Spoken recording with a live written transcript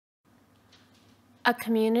A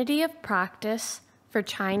Community of Practice for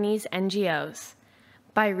Chinese NGOs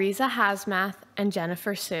by Riza Hazmath and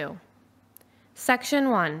Jennifer Su.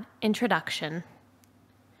 Section 1, Introduction.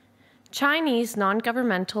 Chinese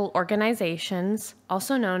non-governmental organizations,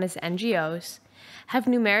 also known as NGOs, have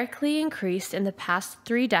numerically increased in the past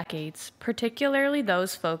 3 decades, particularly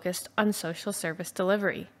those focused on social service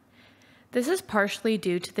delivery. This is partially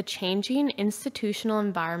due to the changing institutional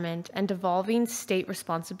environment and evolving state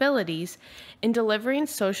responsibilities in delivering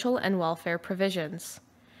social and welfare provisions.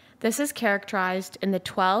 This is characterized in the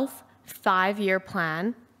 12th Five-Year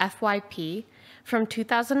Plan, FYP, from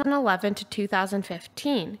 2011 to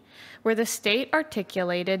 2015, where the state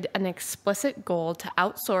articulated an explicit goal to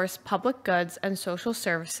outsource public goods and social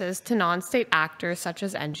services to non-state actors such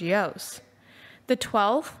as NGOs. The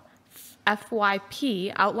 12th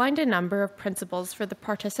FYP outlined a number of principles for the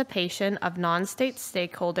participation of non-state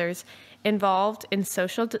stakeholders involved in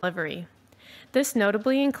social delivery. This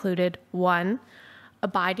notably included 1.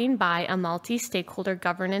 Abiding by a multi-stakeholder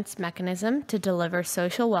governance mechanism to deliver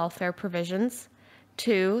social welfare provisions.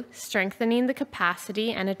 2. Strengthening the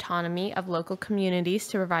capacity and autonomy of local communities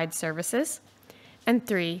to provide services. And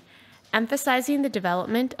 3. Emphasizing the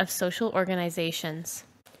development of social organizations.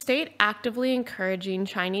 State actively encouraging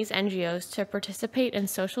Chinese NGOs to participate in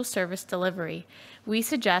social service delivery, we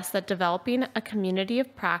suggest that developing a community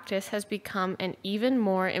of practice has become an even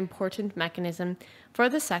more important mechanism for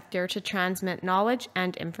the sector to transmit knowledge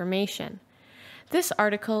and information. This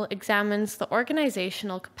article examines the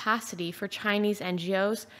organizational capacity for Chinese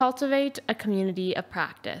NGOs to cultivate a community of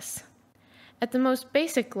practice. At the most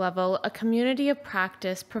basic level, a community of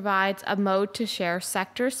practice provides a mode to share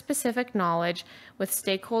sector-specific knowledge with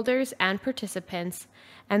stakeholders and participants,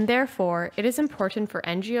 and therefore it is important for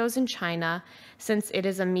NGOs in China since it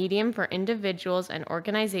is a medium for individuals and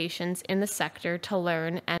organizations in the sector to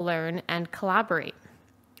learn and collaborate.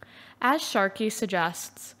 As Sharkey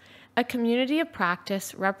suggests, a community of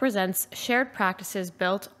practice represents shared practices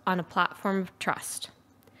built on a platform of trust.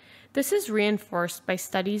 This is reinforced by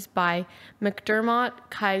studies by McDermott,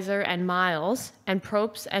 Kaiser, and Miles, and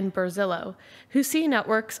Probst and Berzillo, who see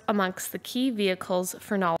networks amongst the key vehicles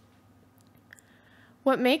for knowledge.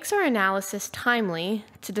 What makes our analysis timely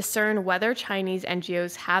to discern whether Chinese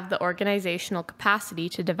NGOs have the organizational capacity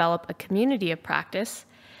to develop a community of practice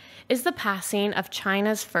is the passing of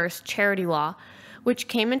China's first charity law, which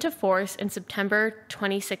came into force in September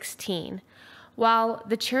 2016. While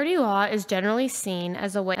the charity law is generally seen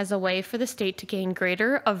as a way for the state to gain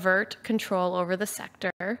greater overt control over the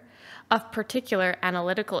sector, of particular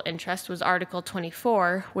analytical interest was Article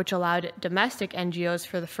 24, which allowed domestic NGOs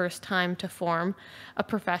for the first time to form a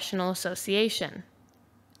professional association.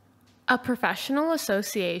 A professional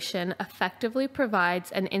association effectively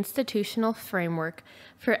provides an institutional framework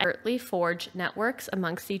for overtly forge networks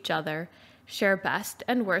amongst each other, share best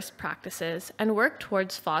and worst practices, and work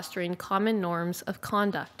towards fostering common norms of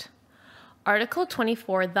conduct. Article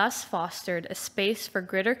 24 thus fostered a space for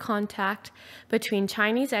greater contact between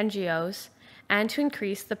Chinese NGOs and to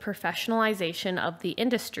increase the professionalization of the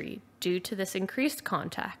industry due to this increased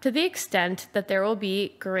contact, to the extent that there will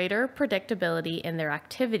be greater predictability in their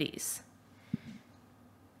activities.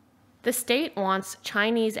 The state wants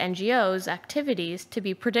Chinese NGOs' activities to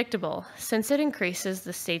be predictable, since it increases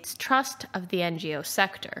the state's trust of the NGO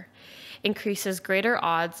sector, increases greater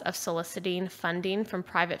odds of soliciting funding from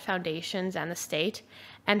private foundations and the state,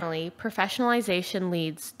 and finally, professionalization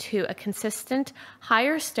leads to a consistent,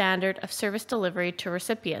 higher standard of service delivery to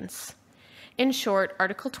recipients. In short,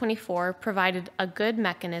 Article 24 provided a good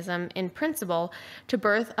mechanism in principle to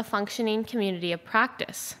birth a functioning community of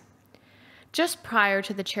practice. Just prior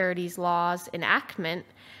to the charities law's enactment,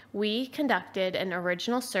 we conducted an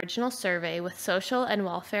original survey with social and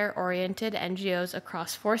welfare-oriented NGOs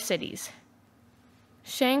across 4 cities: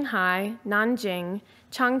 Shanghai, Nanjing,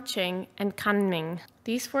 Chongqing, and Kunming.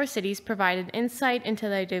 These 4 cities provided insight into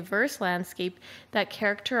the diverse landscape that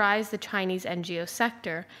characterized the Chinese NGO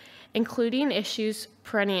sector, including issues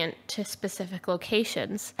pertinent to specific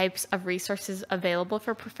locations, types of resources available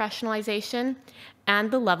for professionalization, and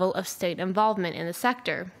the level of state involvement in the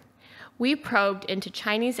sector. We probed into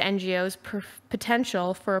Chinese NGOs'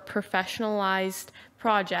 potential for a professionalized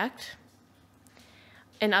project,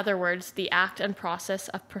 in other words, the act and process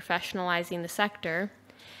of professionalizing the sector,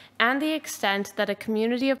 and the extent that a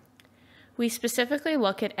community of We specifically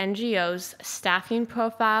look at NGOs' staffing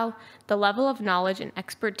profile, the level of knowledge and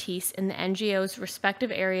expertise in the NGO's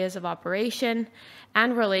respective areas of operation,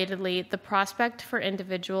 and relatedly, the prospect for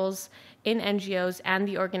individuals in NGOs and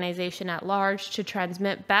the organization at large to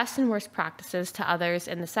transmit best and worst practices to others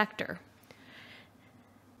in the sector.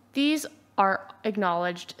 These are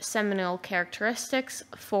acknowledged seminal characteristics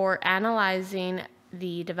for analyzing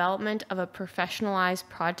the development of a professionalized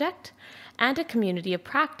project and a community of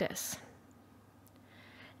practice.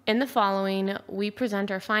 In the following, we present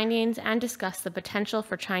our findings and discuss the potential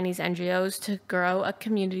for Chinese NGOs to grow a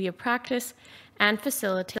community of practice and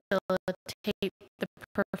facilitate the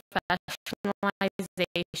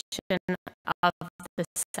professionalization of the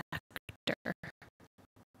sector.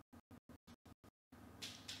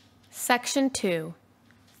 Section 2.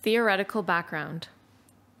 Theoretical background.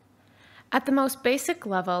 At the most basic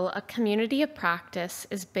level, a community of practice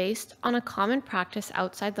is based on a common practice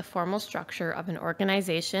outside the formal structure of an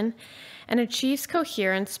organization and achieves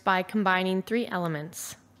coherence by combining three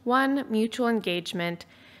elements. 1. Mutual engagement.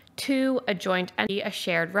 2. A joint entity, a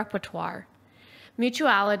shared repertoire.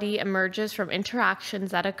 Mutuality emerges from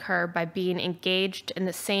interactions that occur by being engaged in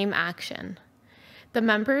the same action. The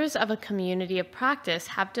members of a community of practice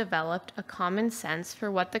have developed a common sense for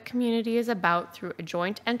what the community is about through a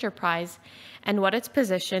joint enterprise and what its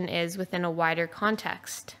position is within a wider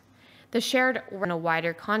context. The shared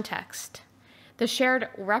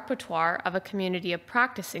repertoire of a community of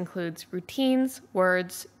practice includes routines,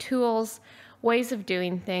 words, tools, ways of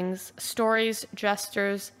doing things, stories,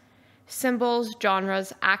 gestures, symbols,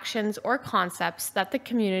 genres, actions, or concepts that the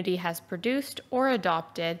community has produced or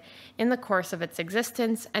adopted in the course of its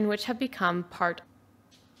existence and which have become part.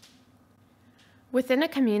 Within a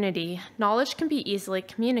community, knowledge can be easily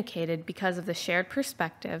communicated because of the shared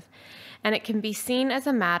perspective, and it can be seen as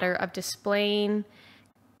a matter of displaying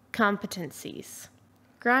competencies.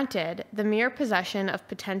 Granted, the mere possession of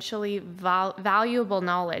potentially valuable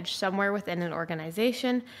knowledge somewhere within an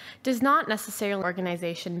organization does not necessarily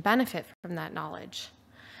organization benefit from that knowledge.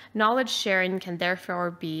 Knowledge sharing can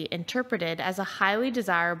therefore be interpreted as a highly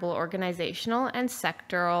desirable organizational and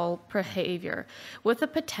sectoral behavior with a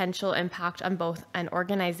potential impact on both an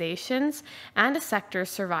organization's and a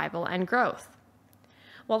sector's survival and growth.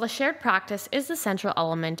 While the shared practice is the central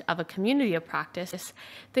element of a community of practice,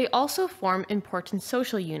 they also form important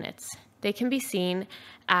social units. They can be seen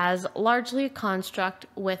as largely a construct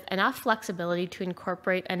with enough flexibility to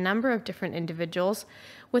incorporate a number of different individuals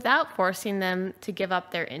without forcing them to give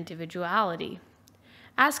up their individuality.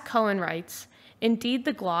 As Cohen writes, indeed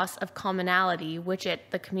the gloss of commonality which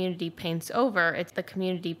the community paints over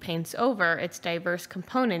its diverse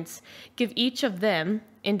components give each of them,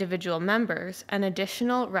 individual members, an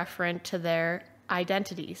additional referent to their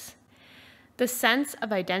identities. The sense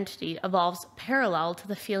of identity evolves parallel to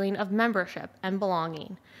the feeling of membership and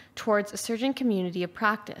belonging towards a certain community of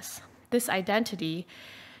practice. This identity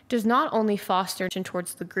does not only foster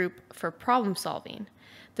towards the group for problem solving.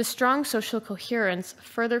 The strong social coherence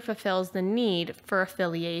further fulfills the need for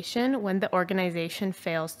affiliation when the organization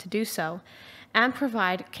fails to do so, and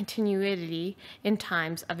provide continuity in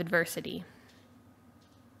times of adversity.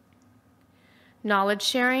 Knowledge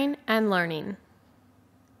sharing and learning.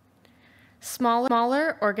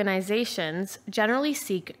 Smaller organizations generally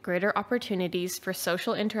seek greater opportunities for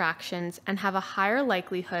social interactions and have a higher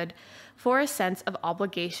likelihood for a sense of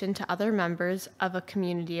obligation to other members of a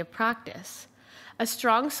community of practice. A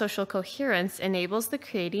strong social coherence enables the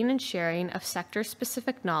creating and sharing of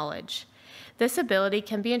sector-specific knowledge. This ability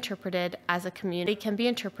can be interpreted as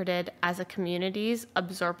a community's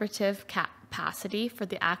absorptive capacity for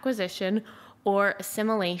the acquisition or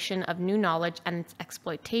assimilation of new knowledge and its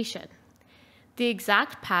exploitation. The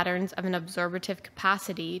exact patterns of an absorptive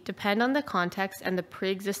capacity depend on the context and the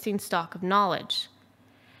pre-existing stock of knowledge.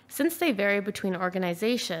 Since they vary between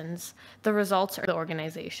organizations, the results are the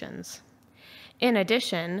organizations. In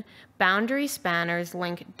addition, boundary spanners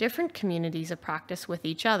link different communities of practice with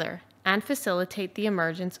each other and facilitate the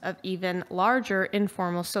emergence of even larger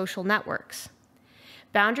informal social networks.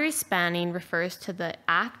 Boundary spanning refers to the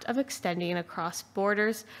act of extending across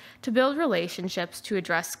borders to build relationships to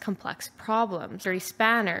address complex problems. Boundary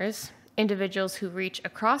spanners, individuals who reach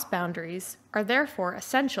across boundaries, are therefore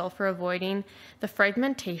essential for avoiding the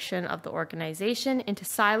fragmentation of the organization into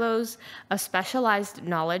silos of specialized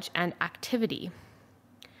knowledge and activity.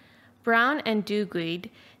 Brown and Duguid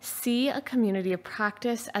see a community of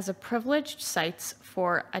practice as a privileged sites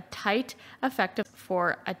for a tight, effective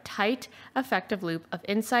loop of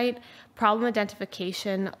insight, problem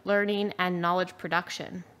identification, learning, and knowledge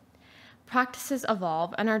production. Practices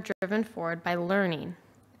evolve and are driven forward by learning.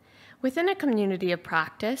 Within a community of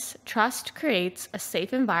practice, trust creates a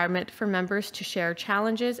safe environment for members to share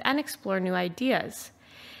challenges and explore new ideas.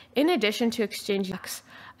 In addition to exchanging,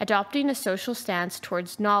 adopting a social stance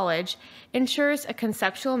towards knowledge ensures a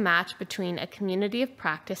conceptual match between a community of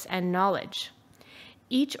practice and knowledge.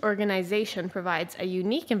 Each organization provides a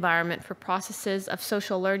unique environment for processes of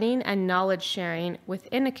social learning and knowledge sharing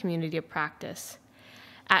within a community of practice.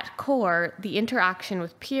 At core, the interaction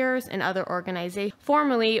with peers and other organizations,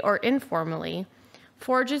 formally or informally,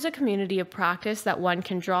 forges a community of practice that one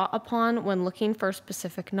can draw upon when looking for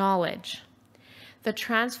specific knowledge. The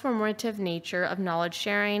transformative nature of knowledge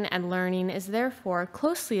sharing and learning is therefore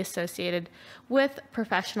closely associated with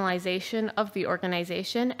professionalization of the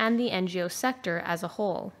organization and the NGO sector as a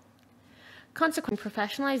whole. Consequently,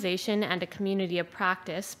 professionalization and a community of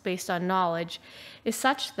practice based on knowledge is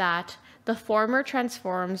such that the former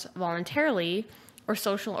transforms voluntarily or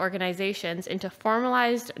social organizations into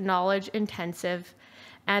formalized, knowledge-intensive,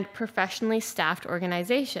 and professionally staffed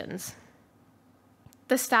organizations.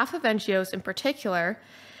 The staff of NGOs in particular,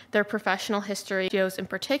 their professional history,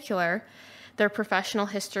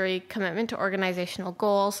 commitment to organizational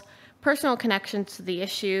goals, personal connections to the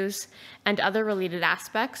issues, and other related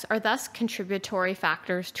aspects are thus contributory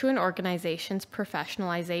factors to an organization's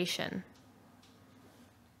professionalization.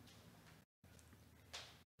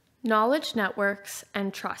 Knowledge networks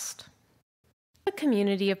and trust. The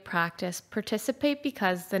community of practice participate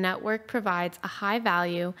because the network provides a high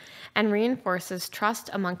value and reinforces trust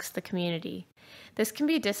amongst the community. This can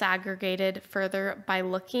be disaggregated further by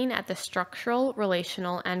looking at the structural,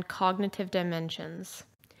 relational, and cognitive dimensions.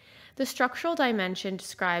 The structural dimension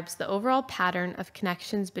describes the overall pattern of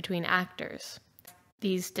connections between actors.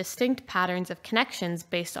 These distinct patterns of connections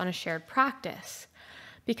based on a shared practice.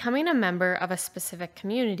 Becoming a member of a specific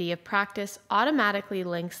community of practice automatically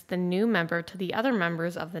links the new member to the other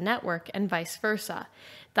members of the network and vice versa,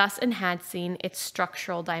 thus enhancing its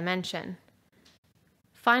structural dimension.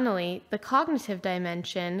 Finally, the cognitive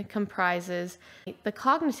dimension comprises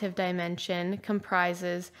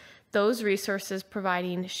those resources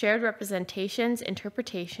providing shared representations,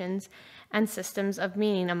 interpretations, and systems of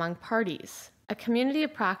meaning among parties. A community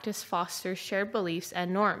of practice fosters shared beliefs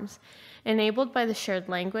and norms, enabled by the shared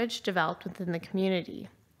language developed within the community.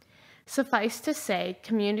 Suffice to say,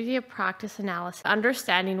 community of practice analysis,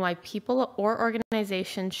 understanding why people or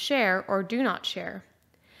organizations share or do not share.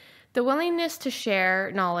 The willingness to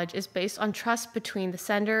share knowledge is based on trust between the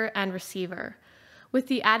sender and receiver, with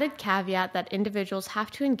the added caveat that individuals have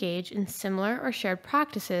to engage in similar or shared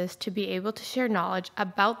practices to be able to share knowledge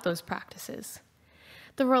about those practices.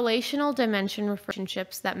 The relational dimension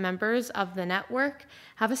relationships that members of the network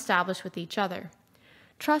have established with each other.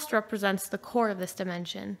 Trust represents the core of this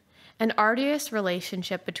dimension. An arduous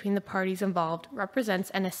relationship between the parties involved represents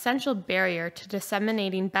an essential barrier to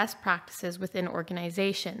disseminating best practices within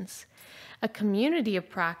organizations. A community of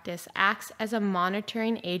practice acts as a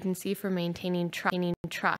monitoring agency for maintaining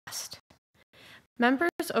trust.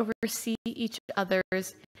 Members oversee each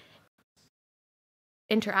other's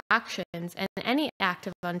interactions, and any act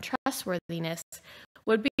of untrustworthiness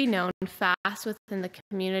would be known fast within the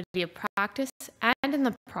community of practice and in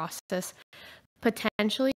the process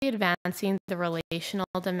potentially advancing the relational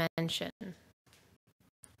dimension.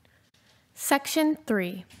 Section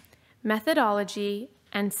 3. Methodology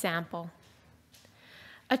and sample.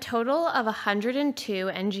 A total of 102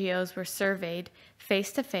 NGOs were surveyed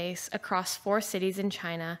face-to-face across 4 cities in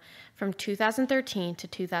China from 2013 to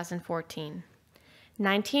 2014.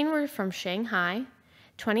 19 were from Shanghai,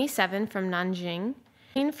 27 from Nanjing,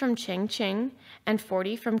 18 from Chongqing, and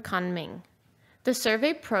 40 from Kunming. The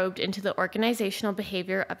survey probed into the organizational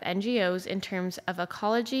behavior of NGOs in terms of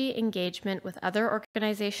ecology, engagement with other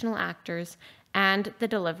organizational actors, and the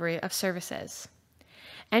delivery of services.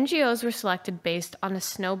 NGOs were selected based on a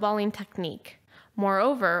snowballing technique.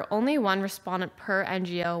 Moreover, only one respondent per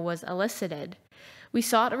NGO was elicited. We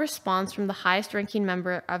sought a response from the highest-ranking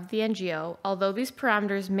member of the NGO. Although these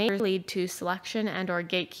parameters may lead to selection and/or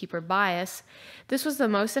gatekeeper bias, this was the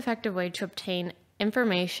most effective way to obtain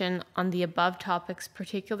information on the above topics,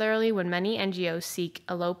 particularly when many NGOs seek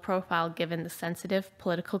a low profile given the sensitive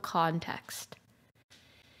political context.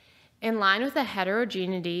 In line with the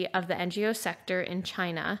heterogeneity of the NGO sector in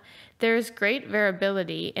China, there is great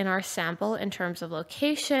variability in our sample in terms of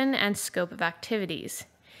location and scope of activities.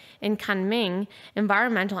 In Kunming,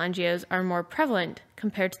 environmental NGOs are more prevalent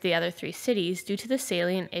compared to the other 3 cities due to the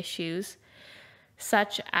salient issues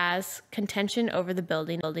such as contention over the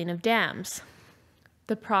building of dams.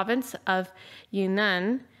 The province of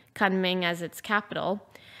Yunnan, Kunming as its capital,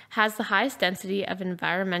 has the highest density of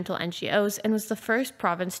environmental NGOs and was the first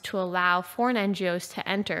province to allow foreign NGOs to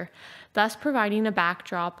enter, thus providing a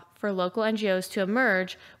backdrop for local NGOs to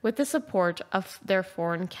emerge with the support of their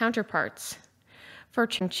foreign counterparts. For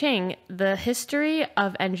Chongqing, the history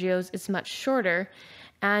of NGOs is much shorter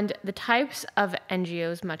and the types of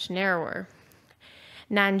NGOs much narrower.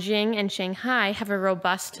 Nanjing and Shanghai have a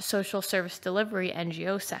robust social service delivery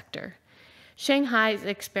NGO sector. Shanghai is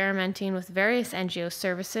experimenting with various NGO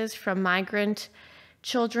services from migrant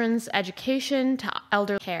children's education to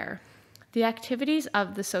elder care. The activities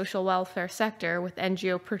of the social welfare sector with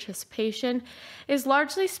NGO participation is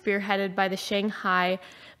largely spearheaded by the Shanghai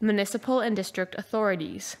municipal and district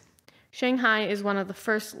authorities. Shanghai is one of the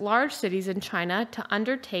first large cities in China to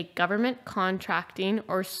undertake government contracting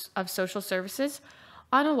of social services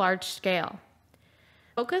on a large scale.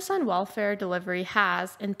 Focus on welfare delivery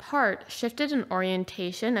has, in part, shifted an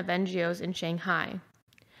orientation of NGOs in Shanghai.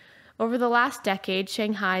 Over the last decade,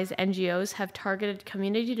 Shanghai's NGOs have targeted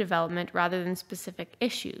community development rather than specific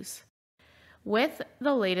issues. With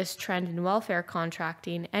the latest trend in welfare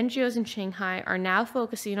contracting, NGOs in Shanghai are now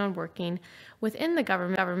focusing on working within the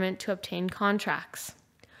government to obtain contracts.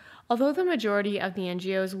 Although the majority of the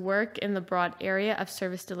NGOs work in the broad area of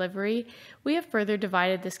service delivery, we have further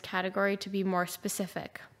divided this category to be more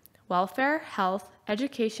specific: welfare, health,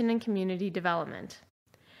 education, and community development.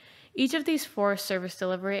 Each of these 4 service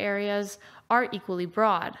delivery areas are equally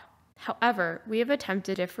broad. However, we have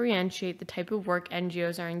attempted to differentiate the type of work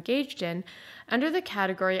NGOs are engaged in under the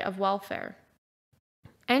category of welfare.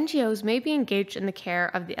 NGOs may be engaged in the care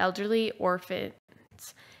of the elderly, orphans,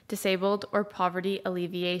 disabled, or poverty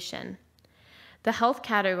alleviation. The health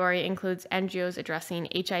category includes NGOs addressing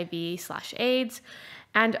HIV/AIDS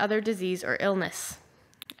and other disease or illness.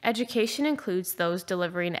 Education includes those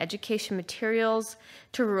delivering education materials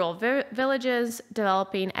to rural villages,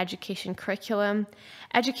 developing education curriculum,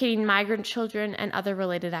 educating migrant children, and other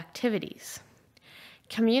related activities.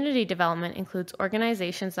 Community development includes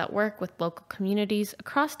organizations that work with local communities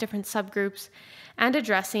across different subgroups and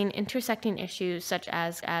addressing intersecting issues such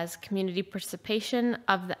as community participation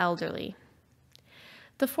of the elderly.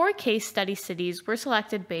 The 4 case study cities were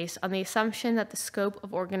selected based on the assumption that the scope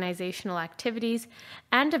of organizational activities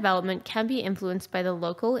and development can be influenced by the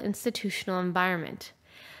local institutional environment.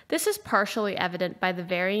 This is partially evident by the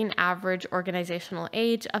varying average organizational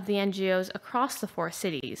age of the NGOs across the 4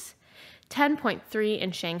 cities: 10.3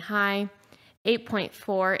 in Shanghai,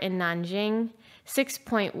 8.4 in Nanjing,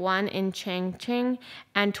 6.1 in Chongqing,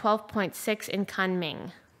 and 12.6 in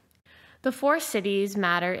Kunming. The 4 cities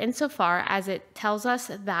matter insofar as it tells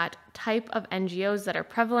us that type of NGOs that are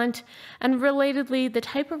prevalent, and relatedly, the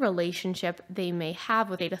type of relationship they may have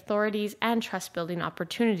with state authorities and trust-building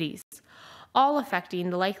opportunities, all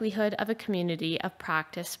affecting the likelihood of a community of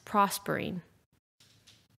practice prospering.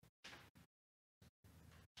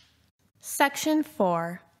 Section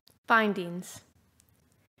 4. Findings.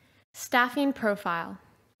 Staffing profile.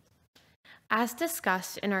 As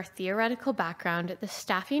discussed in our theoretical background, the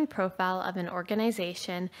staffing profile of an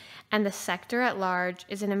organization and the sector at large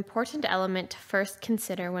is an important element to first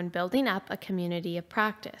consider when building up a community of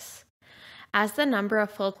practice. As the number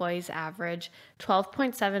of full employees average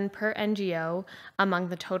 12.7 per NGO among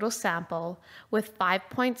the total sample, with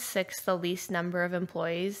 5.6 the least number of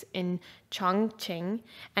employees in Chongqing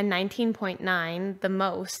and 19.9 the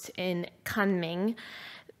most in Kunming,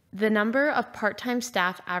 the number of part-time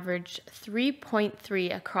staff averaged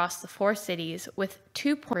 3.3 across the 4 cities, with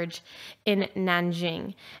 2.0 in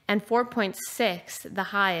Nanjing and 4.6, the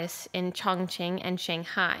highest, in Chongqing and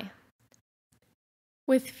Shanghai.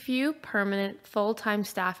 With few permanent full-time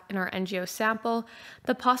staff in our NGO sample,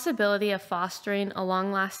 the possibility of fostering a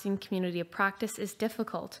long-lasting community of practice is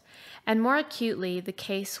difficult, and more acutely the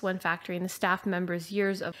case when factoring the staff members'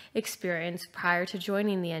 years of experience prior to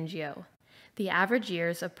joining the NGO. The average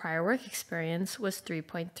years of prior work experience was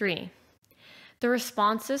 3.3. The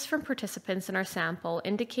responses from participants in our sample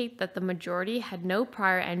indicate that the majority had no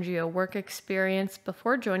prior NGO work experience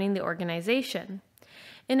before joining the organization.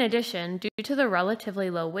 In addition, due to the relatively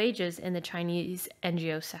low wages in the Chinese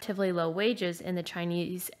NGO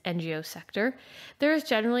sector, there is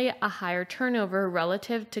generally a higher turnover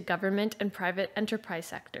relative to government and private enterprise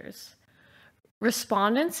sectors.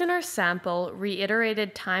 Respondents in our sample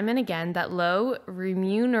reiterated time and again that low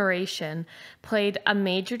remuneration played a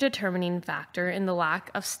major determining factor in the lack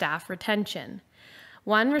of staff retention.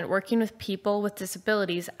 One working with people with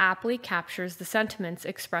disabilities aptly captures the sentiments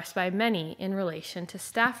expressed by many in relation to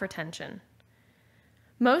staff retention.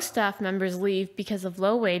 Most staff members leave because of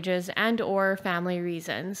low wages and/or family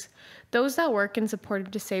reasons. Those that work in support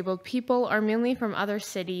of disabled people are mainly from other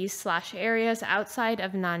cities/areas outside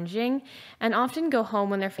of Nanjing and often go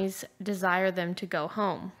home when their families desire them to go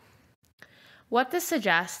home. What this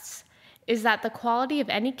suggests is that the quality of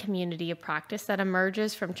any community of practice that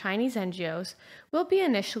emerges from Chinese NGOs will be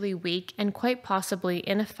initially weak and quite possibly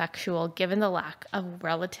ineffectual given the lack of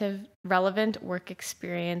relevant work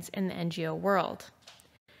experience in the NGO world.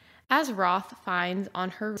 As Roth finds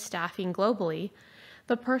on her staffing globally,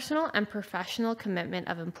 the personal and professional commitment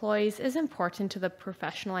of employees is important to the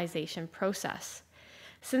professionalization process.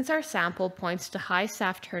 Since our sample points to high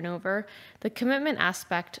staff turnover, the commitment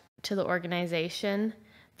aspect to the organization,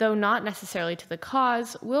 though not necessarily to the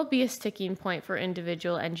cause, will be a sticking point for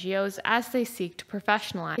individual NGOs as they seek to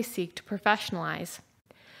professionalize.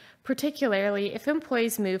 Particularly, if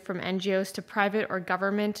employees move from NGOs to private or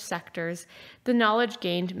government sectors, the knowledge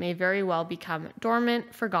gained may very well become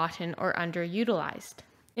dormant, forgotten, or underutilized.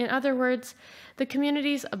 In other words, the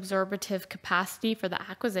community's absorptive capacity for the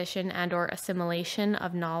acquisition and/or assimilation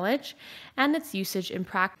of knowledge and its usage in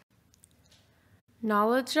practice.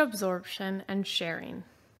 Knowledge absorption and sharing.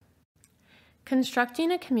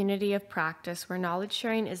 Constructing a community of practice where knowledge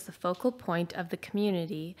sharing is the focal point of the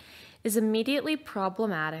community is immediately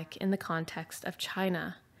problematic in the context of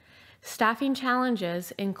China. Staffing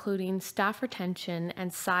challenges, including staff retention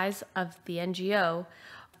and size of the NGO,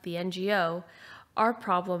 are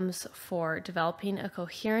problems for developing a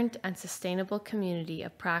coherent and sustainable community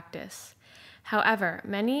of practice. However,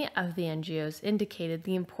 many of the NGOs indicated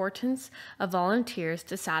the importance of volunteers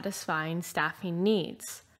to satisfying staffing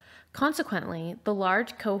needs. Consequently, the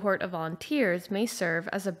large cohort of volunteers may serve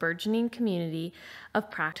as a burgeoning community of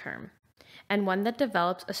practice, and one that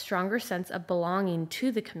develops a stronger sense of belonging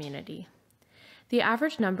to the community. The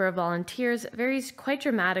average number of volunteers varies quite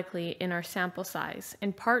dramatically in our sample size,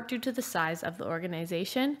 in part due to the size of the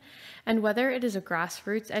organization and whether it is a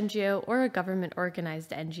grassroots NGO or a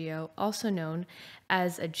government-organized NGO, also known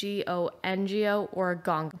as a GO-NGO or a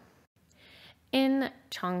GONG. In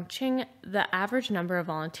Chongqing, the average number of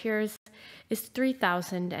volunteers is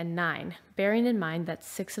 3,009, bearing in mind that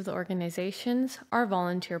 6 of the organizations are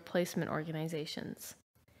volunteer placement organizations.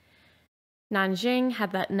 Nanjing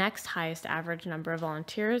had the next highest average number of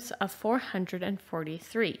volunteers of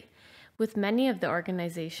 443, with many of the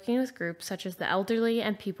organizations working with groups such as the elderly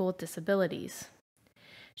and people with disabilities.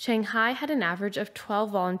 Shanghai had an average of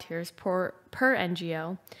 12 volunteers per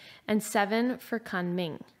NGO and 7 for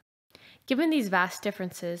Kunming. Given these vast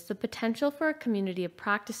differences, the potential for a community of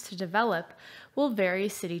practice to develop will vary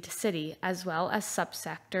city to city, as well as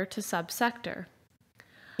subsector to subsector.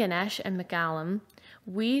 Ganesh and McCallum,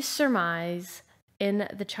 we surmise in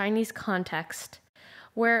the Chinese context,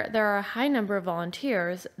 where there are a high number of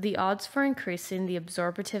volunteers, the odds for increasing the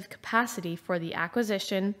absorptive capacity for the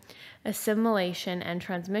acquisition, assimilation, and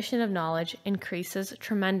transmission of knowledge increases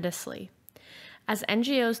tremendously. As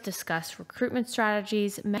NGOs discuss recruitment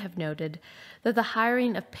strategies, many have noted that the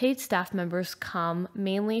hiring of paid staff members come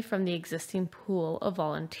mainly from the existing pool of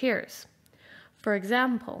volunteers. For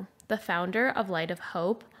example, the founder of Light of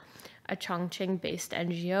Hope, a Chongqing-based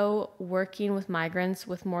NGO working with migrants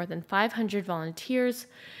with more than 500 volunteers,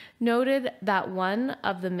 noted that one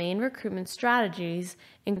of the main recruitment strategies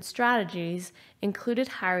included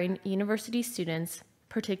hiring university students,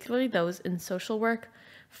 particularly those in social work,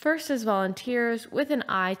 first as volunteers with an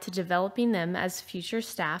eye to developing them as future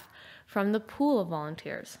staff from the pool of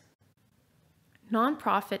volunteers.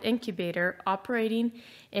 Nonprofit incubator operating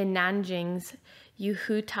in Nanjing's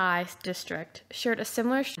Yuhutai district shared a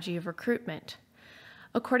similar strategy of recruitment.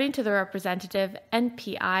 According to the representative,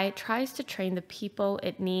 NPI tries to train the people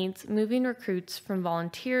it needs, moving recruits from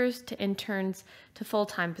volunteers to interns to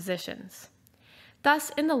full-time positions.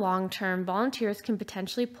 Thus, in the long term, volunteers can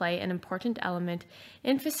potentially play an important element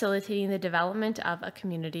in facilitating the development of a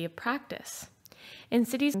community of practice. In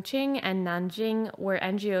cities like Chongqing and Nanjing, where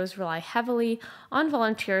NGOs rely heavily on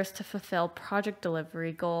volunteers to fulfill project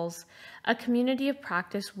delivery goals, a community of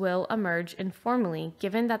practice will emerge informally,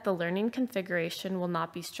 given that the learning configuration will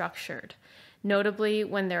not be structured, notably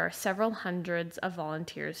when there are several hundreds of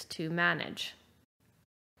volunteers to manage.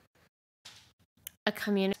 A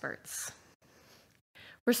community of experts.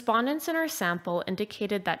 Respondents in our sample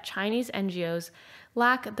indicated that Chinese NGOs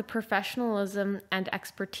lack the professionalism and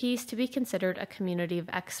expertise to be considered a community of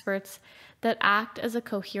experts that act as a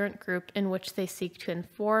coherent group in which they seek to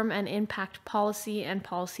inform and impact policy and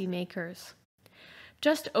policymakers.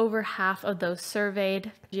 Just over half of those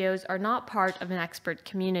surveyed NGOs are not part of an expert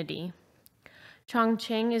community.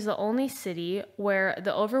 Chongqing is the only city where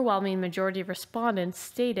the overwhelming majority of respondents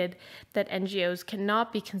stated that NGOs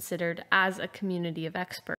cannot be considered as a community of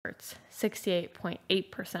experts,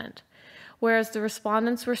 68.8%, whereas the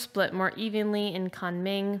respondents were split more evenly in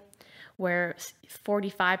Kunming, where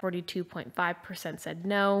 42.5% said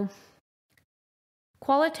no.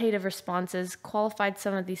 Qualitative responses qualified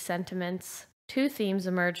some of these sentiments. 2 themes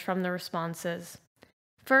emerged from the responses.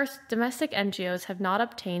 First, domestic NGOs have not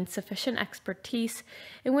obtained sufficient expertise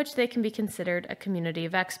in which they can be considered a community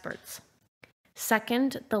of experts.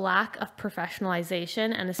 Second, the lack of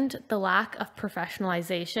professionalization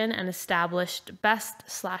and established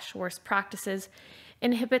best/worst practices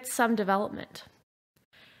inhibits some development.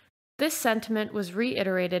 This sentiment was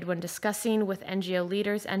reiterated when discussing with NGO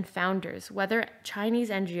leaders and founders whether Chinese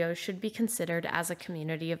NGOs should be considered as a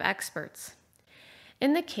community of experts.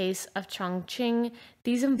 In the case of Chongqing,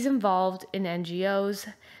 these involved in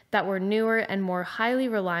NGOs that were newer and more highly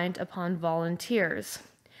reliant upon volunteers,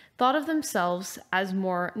 thought of themselves as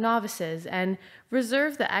more novices, and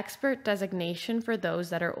reserved the expert designation for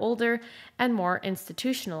those that are older and more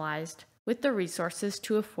institutionalized, with the resources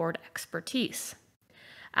to afford expertise.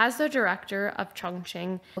 As the director of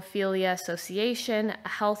Chongqing Hemophilia Association, a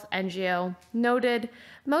health NGO, noted,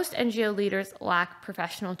 most NGO leaders lack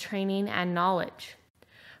professional training and knowledge.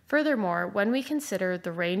 Furthermore, when we consider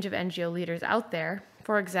the range of NGO leaders out there,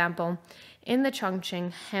 for example, in the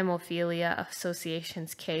Chongqing Hemophilia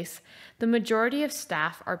Association's case, the majority of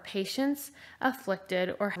staff are patients,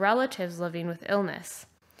 afflicted, or relatives living with illness,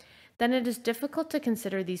 then it is difficult to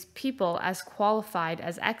consider these people as qualified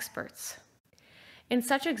as experts. In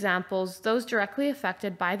such examples, those directly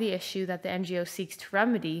affected by the issue that the NGO seeks to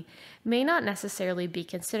remedy may not necessarily be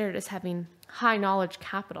considered as having high knowledge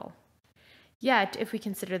capital. Yet, if we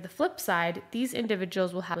consider the flip side, these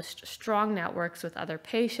individuals will have strong networks with other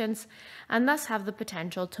patients and thus have the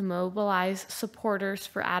potential to mobilize supporters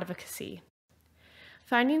for advocacy.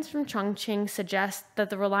 Findings from Chongqing suggest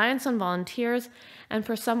that the reliance on volunteers, and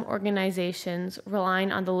for some organizations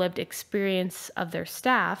relying on the lived experience of their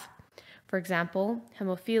staff, for example,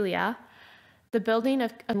 hemophilia, the building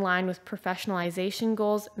in line with professionalization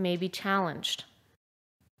goals may be challenged.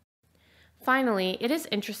 Finally, it is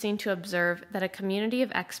interesting to observe that a community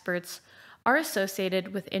of experts are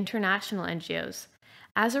associated with international NGOs,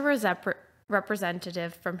 as a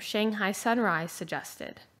representative from Shanghai Sunrise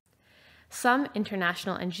suggested. Some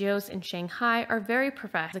international NGOs in Shanghai are very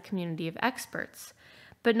professional as a community of experts,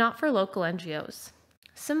 but not for local NGOs.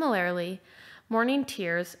 Similarly, Morning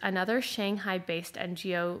Tears, another Shanghai-based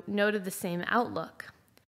NGO, noted the same outlook.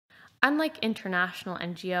 Unlike international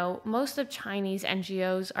NGO, most of Chinese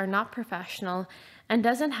NGOs are not professional and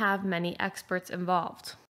doesn't have many experts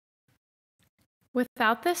involved.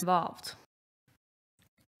 Without this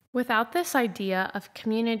idea of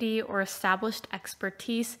community or established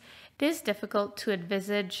expertise, it is difficult to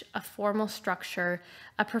envisage a formal structure,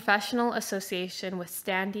 a professional association with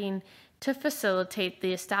standing to facilitate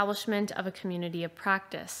the establishment of a community of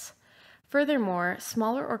practice. Furthermore,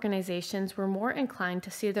 smaller organizations were more inclined to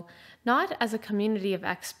see them not as a community of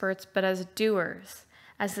experts, but as doers.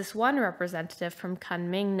 As this one representative from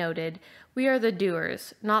Kunming noted, we are the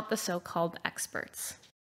doers, not the so-called experts.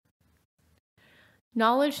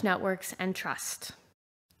 Knowledge networks and trust.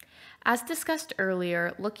 As discussed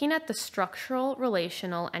earlier, looking at the structural,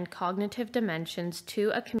 relational, and cognitive dimensions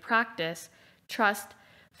to a practice, trust,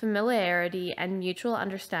 familiarity, and mutual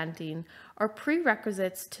understanding are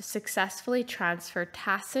prerequisites to successfully transfer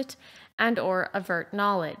tacit and/or overt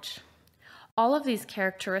knowledge. All of these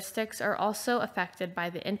characteristics are also affected by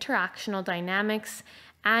the interactional dynamics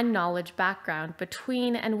and knowledge background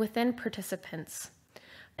between and within participants.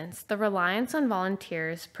 The reliance on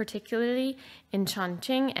volunteers, particularly in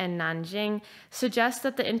Chongqing and Nanjing, suggests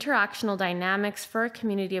that the interactional dynamics for a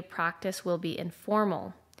community of practice will be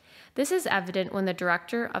informal. This is evident when the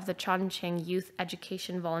director of the Chongqing Youth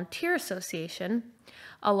Education Volunteer Association,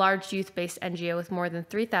 a large youth-based NGO with more than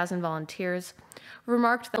 3,000 volunteers,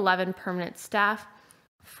 remarked that 11 permanent staff,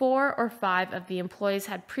 4 or 5 of the employees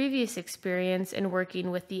had previous experience in working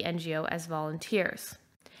with the NGO as volunteers.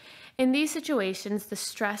 In these situations, the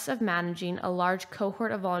stress of managing a large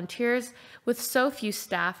cohort of volunteers with so few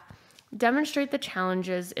staff demonstrate the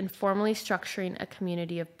challenges in formally structuring a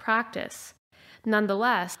community of practice.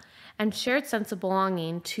 Nonetheless, and shared sense of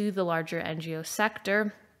belonging to the larger NGO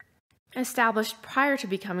sector, established prior to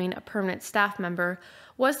becoming a permanent staff member,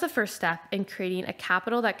 was the first step in creating a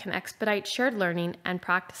capital that can expedite shared learning and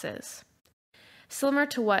practices. Similar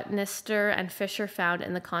to what Nister and Fisher found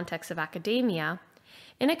in the context of academia,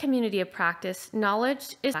 in a community of practice,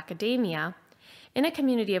 knowledge is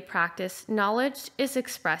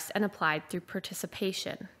expressed and applied through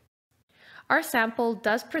participation. Our sample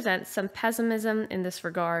does present some pessimism in this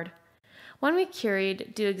regard. When we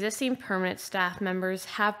queried, do existing permanent staff members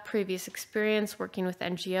have previous experience working with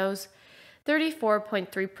NGOs,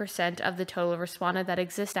 34.3% of the total responded that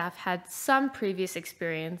existing staff had some previous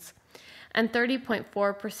experience, and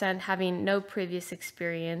 30.4% having no previous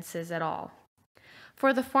experiences at all.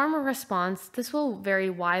 For the former response, this will vary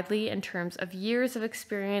widely in terms of years of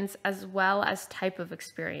experience as well as type of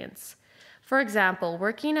experience. For example,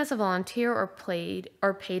 working as a volunteer or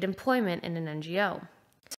paid employment in an NGO.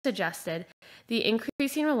 Suggested the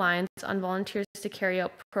increasing reliance on volunteers to carry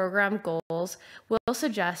out program goals will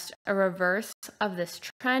suggest a reverse of this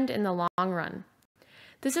trend in the long run.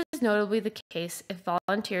 This is notably the case if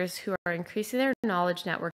volunteers who are increasing their knowledge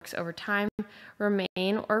networks over time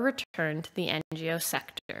remain or return to the NGO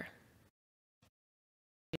sector.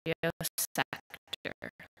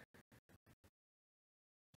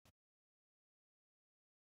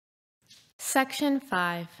 Section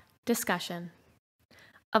 5. Discussion.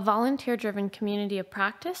 A volunteer-driven community of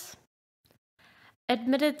practice?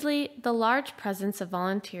 Admittedly, the large presence of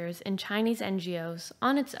volunteers in Chinese NGOs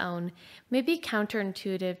on its own may be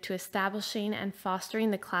counterintuitive to establishing and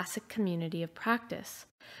fostering the classic community of practice.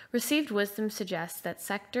 Received wisdom suggests that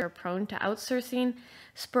sectors prone to outsourcing,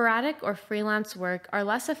 sporadic or freelance work are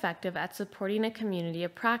less effective at supporting a community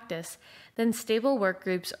of practice than stable work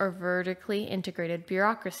groups or vertically integrated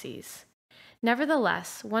bureaucracies.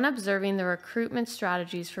 Nevertheless, when observing the recruitment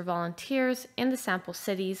strategies for volunteers in the sample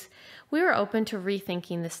cities, we were open to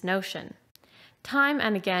rethinking this notion. Time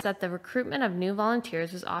and again, that the recruitment of new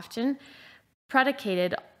volunteers was often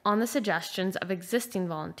predicated on the suggestions of existing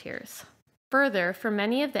volunteers. Further, for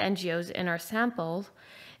many of the NGOs in our sample,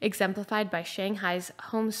 exemplified by Shanghai's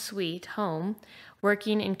Home Sweet Home,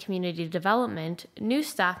 working in community development, new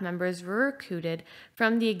staff members were recruited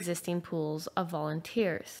from the existing pools of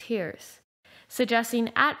volunteers, suggesting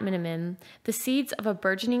at minimum the seeds of a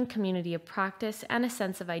burgeoning community of practice and a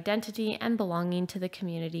sense of identity and belonging to the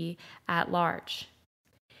community at large.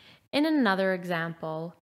 In another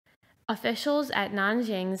example, officials at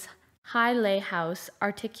Nanjing's Hai Lei House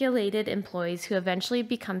articulated employees who eventually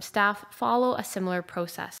become staff follow a similar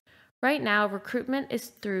process. Right now, recruitment is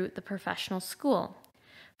through the professional school.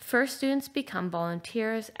 First, students become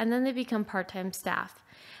volunteers, and then they become part-time staff,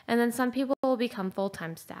 and then some people will become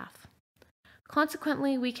full-time staff.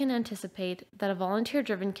 Consequently, we can anticipate that a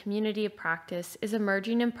volunteer-driven community of practice is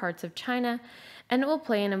emerging in parts of China, and it will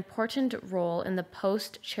play an important role in the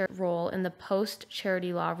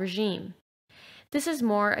post-charity law regime. This is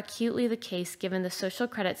more acutely the case given the social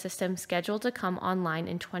credit system scheduled to come online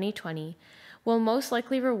in 2020 will most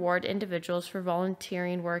likely reward individuals for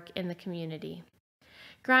volunteering work in the community.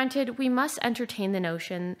 Granted, we must entertain the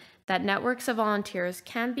notion that networks of volunteers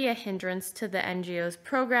can be a hindrance to the NGO's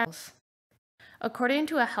programs. According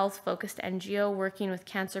to a health-focused NGO working with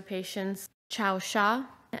cancer patients, Chao Sha,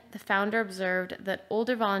 the founder observed that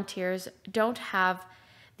older volunteers don't have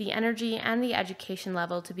the energy and the education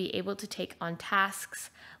level to be able to take on tasks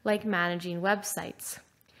like managing websites.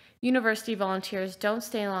 University volunteers don't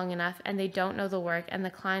stay long enough and they don't know the work and the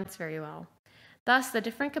clients very well. Thus, the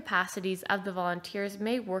different capacities of the volunteers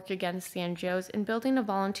may work against the NGOs in building a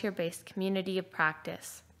volunteer-based community of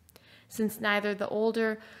practice, since neither the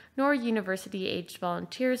older nor university-aged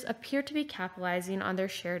volunteers appear to be capitalizing on their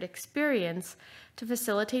shared experience to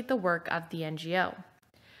facilitate the work of the NGO.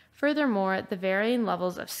 Furthermore, the varying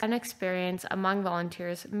levels of experience among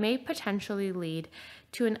volunteers may potentially lead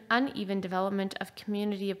to an uneven development of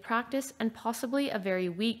community of practice and possibly a very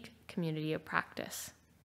weak community of practice.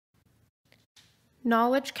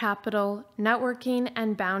 Knowledge capital, networking,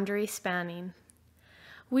 and boundary spanning.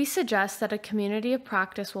 We suggest that a community of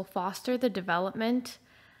practice will foster the development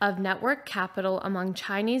of network capital among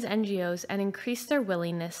Chinese NGOs and increase their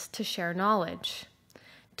willingness to share knowledge.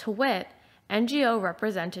 To wit, NGO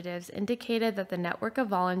representatives indicated that the network of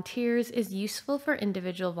volunteers is useful for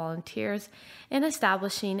individual volunteers in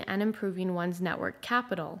establishing and improving one's network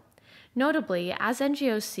capital. Notably, as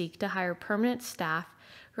NGOs seek to hire permanent staff,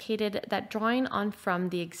 indicated that drawing on from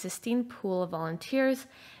the existing pool of volunteers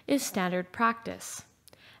is standard practice.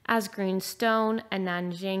 As Greenstone, a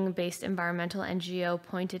Nanjing-based environmental NGO,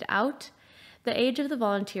 pointed out, the age of the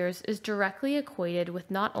volunteers is directly equated with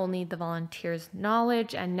not only the volunteers'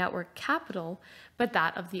 knowledge and network capital, but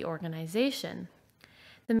that of the organization.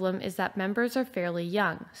 The problem is that members are fairly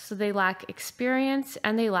young, so they lack experience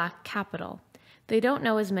and they lack capital. They don't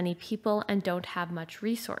know as many people and don't have much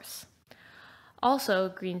resource. Also,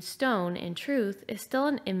 Greenstone, in truth, is still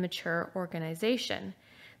an immature organization.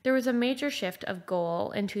 There was a major shift of goal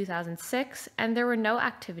in 2006, and there were no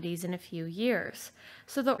activities in a few years.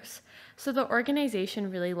 So the organization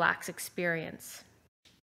really lacks experience.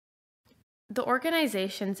 The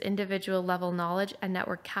organization's individual level knowledge and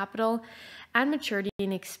network capital and maturity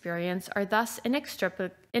and experience are thus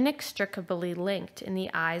inextricably linked in the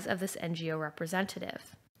eyes of this NGO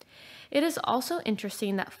representative. It is also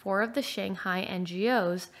interesting that 4 of the Shanghai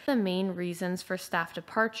NGOs, the main reasons for staff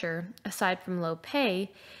departure, aside from low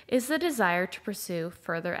pay, is the desire to pursue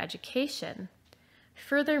further education.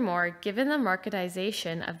 Furthermore, given the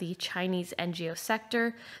marketization of the Chinese NGO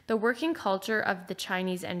sector, the working culture of the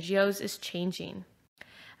Chinese NGOs is changing.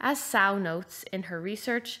 As Cao notes in her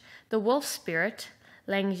research, the wolf spirit,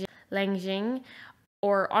 Langjing,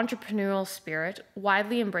 or entrepreneurial spirit,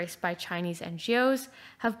 widely embraced by Chinese NGOs,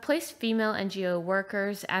 have placed female NGO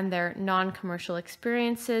workers and their non-commercial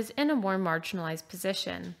experiences in a more marginalized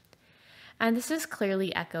position. And this is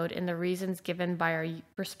clearly echoed in the reasons given by our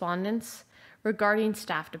respondents regarding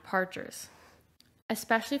staff departures.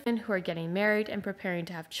 Especially for women who are getting married and preparing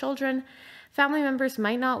to have children, family members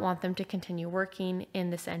might not want them to continue working in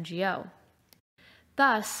this NGO.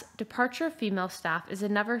 Thus, departure of female staff is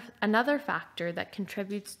another factor that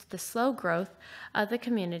contributes to the slow growth of the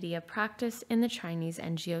community of practice in the Chinese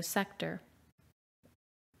NGO sector.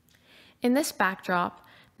 In this backdrop,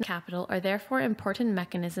 capital are therefore important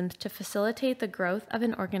mechanisms to facilitate the growth of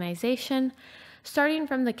an organization, starting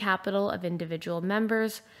from the capital of individual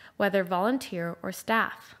members, whether volunteer or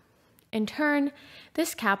staff. In turn,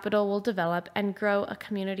 this capital will develop and grow a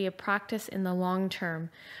community of practice in the long term,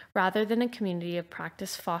 rather than a community of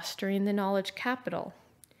practice fostering the knowledge capital.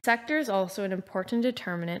 The sector is also an important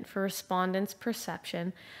determinant for respondents'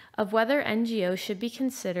 perception of whether NGOs should be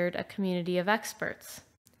considered a community of experts.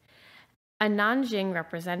 A Nanjing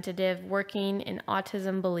representative working in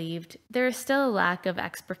autism believed there is still a lack of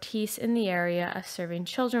expertise in the area of serving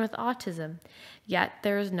children with autism, yet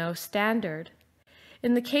there is no standard.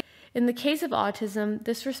 In the case of autism,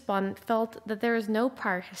 this respondent felt that there is no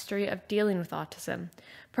prior history of dealing with autism,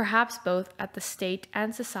 perhaps both at the state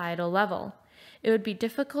and societal level. It would be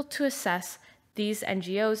difficult to assess these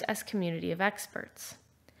NGOs as community of experts.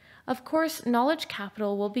 Of course, knowledge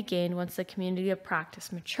capital will be gained once the community of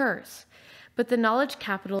practice matures, but the knowledge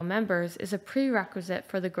capital of members is a prerequisite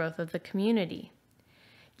for the growth of the community.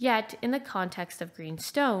 Yet, in the context of Green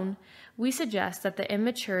Stone, we suggest that the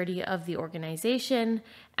immaturity of the organization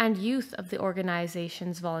and youth of the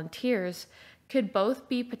organization's volunteers could both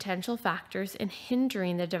be potential factors in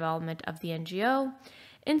hindering the development of the NGO,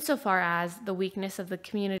 insofar as the weakness of the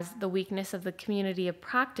community of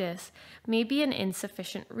practice may be an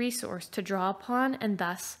insufficient resource to draw upon, and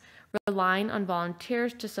thus relying on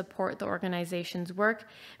volunteers to support the organization's work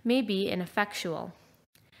may be ineffectual.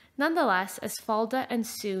 Nonetheless, as Falda and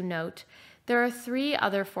Su note, there are three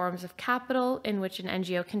other forms of capital in which an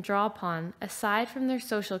NGO can draw upon, aside from their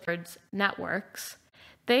social networks.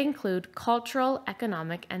 They include cultural,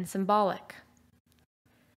 economic, and symbolic.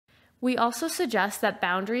 We also suggest that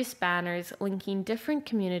boundary spanners linking different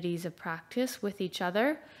communities of practice with each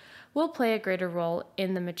other will play a greater role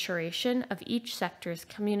in the maturation of each sector's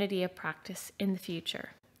community of practice in the future.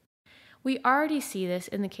 We already see this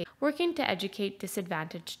in the case of working to educate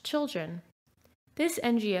disadvantaged children. This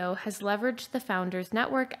NGO has leveraged the founders'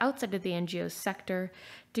 network outside of the NGO sector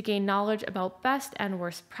to gain knowledge about best and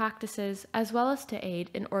worst practices, as well as to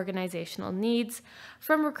aid in organizational needs,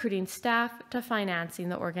 from recruiting staff to financing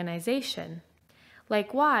the organization.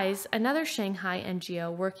 Likewise, another Shanghai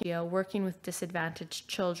NGO working with disadvantaged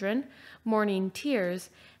children, Morning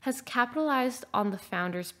Tears, has capitalized on the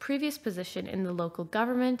founders' previous position in the local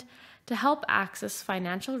government to help access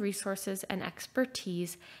financial resources and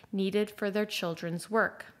expertise needed for their children's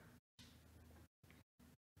work.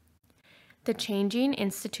 The changing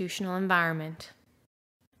institutional environment.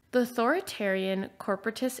 The authoritarian,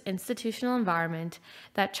 corporatist institutional environment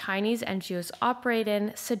that Chinese NGOs operate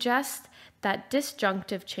in suggests that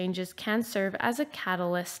disjunctive changes can serve as a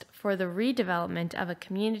catalyst for the redevelopment of a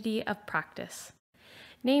community of practice.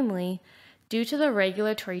 Namely, due to the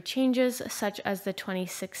regulatory changes such as the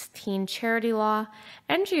 2016 charity law,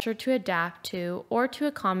 NGOs are to adapt to or to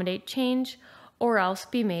accommodate change or else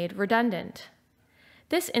be made redundant.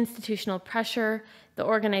 This institutional pressure, the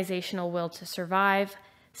organizational will to survive,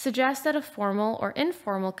 suggests that a formal or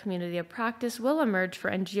informal community of practice will emerge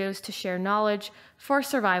for NGOs to share knowledge for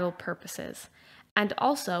survival purposes, and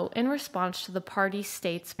also in response to the party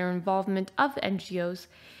states' involvement of NGOs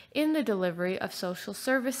in the delivery of social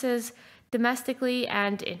services domestically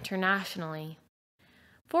and internationally.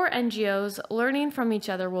 For NGOs, learning from each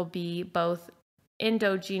other will be both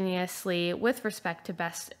endogenously with respect to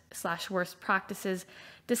best/worst practices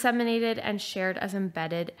disseminated and shared as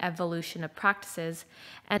embedded evolution of practices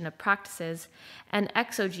and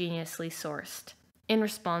exogenously sourced in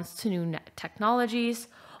response to new technologies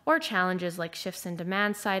or challenges like shifts in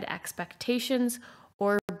demand-side expectations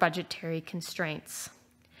or budgetary constraints.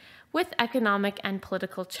 With economic and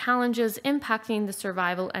political challenges impacting the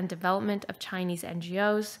survival and development of Chinese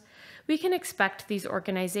NGOs, we can expect these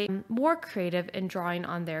organizations more creative in drawing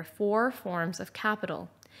on their four forms of capital: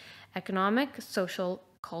 economic, social,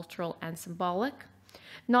 cultural, and symbolic,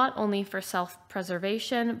 not only for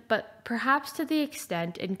self-preservation, but perhaps to the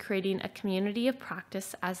extent in creating a community of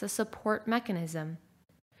practice as a support mechanism.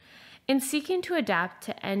 In seeking to adapt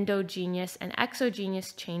to endogenous and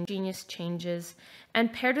exogenous changes,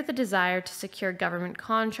 and paired with a desire to secure government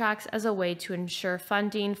contracts as a way to ensure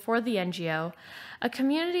funding for the NGO, a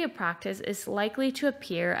community of practice is likely to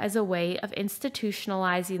appear as a way of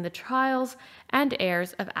institutionalizing the trials and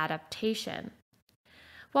errors of adaptation.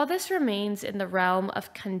 While this remains in the realm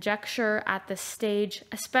of conjecture at this stage,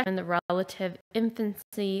 especially in the relative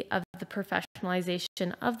infancy of the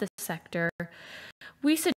professionalization of the sector,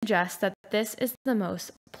 we suggest that this is the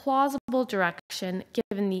most plausible direction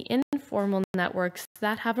given the informal networks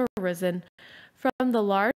that have arisen from the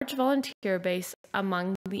large volunteer base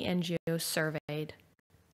among the NGOs surveyed.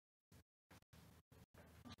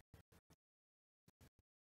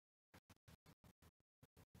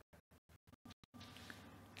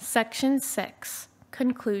 Section 6.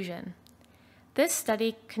 Conclusion. This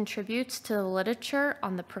study contributes to the literature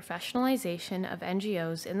on the professionalization of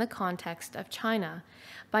NGOs in the context of China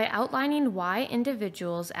by outlining why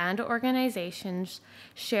individuals and organizations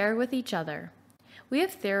share with each other. We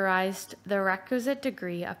have theorized the requisite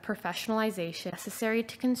degree of professionalization necessary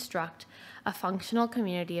to construct a functional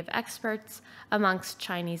community of experts amongst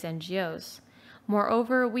Chinese NGOs.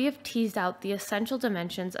 Moreover, we have teased out the essential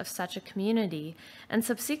dimensions of such a community and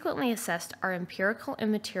subsequently assessed our empirical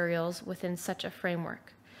immaterials within such a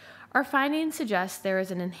framework. Our findings suggest there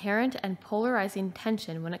is an inherent and polarizing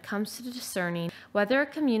tension when it comes to discerning whether a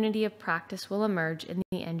community of practice will emerge in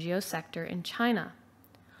the NGO sector in China.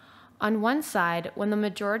 On one side, when the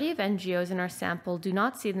majority of NGOs in our sample do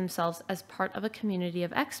not see themselves as part of a community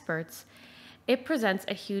of experts, it presents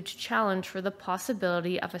a huge challenge for the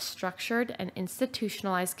possibility of a structured and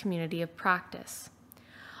institutionalized community of practice.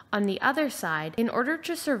 On the other side, in order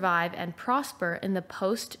to survive and prosper in the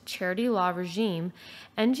post-charity law regime,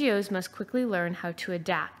 NGOs must quickly learn how to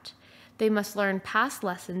adapt. They must learn past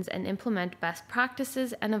lessons and implement best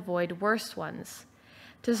practices and avoid worse ones.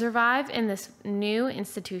 To survive in this new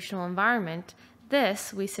institutional environment,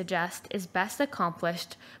 this, we suggest, is best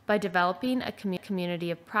accomplished by developing a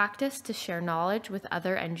community of practice to share knowledge with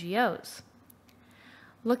other NGOs.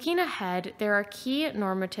 Looking ahead, there are key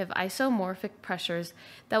normative isomorphic pressures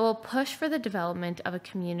that will push for the development of a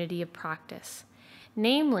community of practice,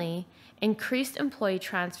 namely, increased employee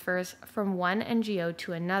transfers from one NGO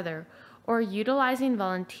to another, or utilizing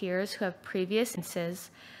volunteers who have previous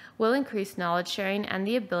experiences will increase knowledge sharing and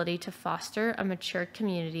the ability to foster a mature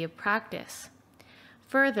community of practice.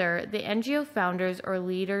 Further, the NGO founders or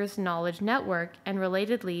leaders' knowledge network and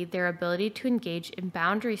relatedly their ability to engage in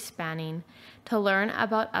boundary spanning to learn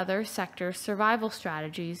about other sectors' survival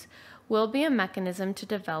strategies will be a mechanism to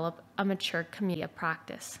develop a mature community of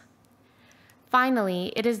practice.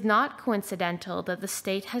 Finally, it is not coincidental that the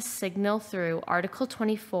state has signaled through Article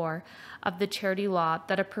 24 of the charity law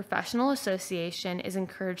that a professional association is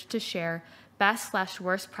encouraged to share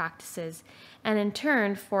best/worst practices and in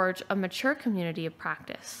turn forge a mature community of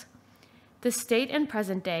practice. The state in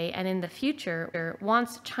present day and in the future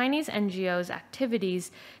wants Chinese NGOs'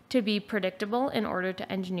 activities to be predictable in order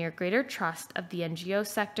to engineer greater trust of the NGO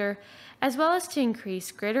sector, as well as to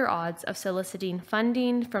increase greater odds of soliciting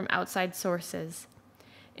funding from outside sources.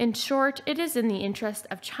 In short, it is in the interest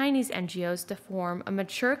of Chinese NGOs to form a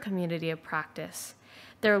mature community of practice.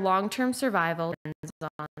 Their long-term survival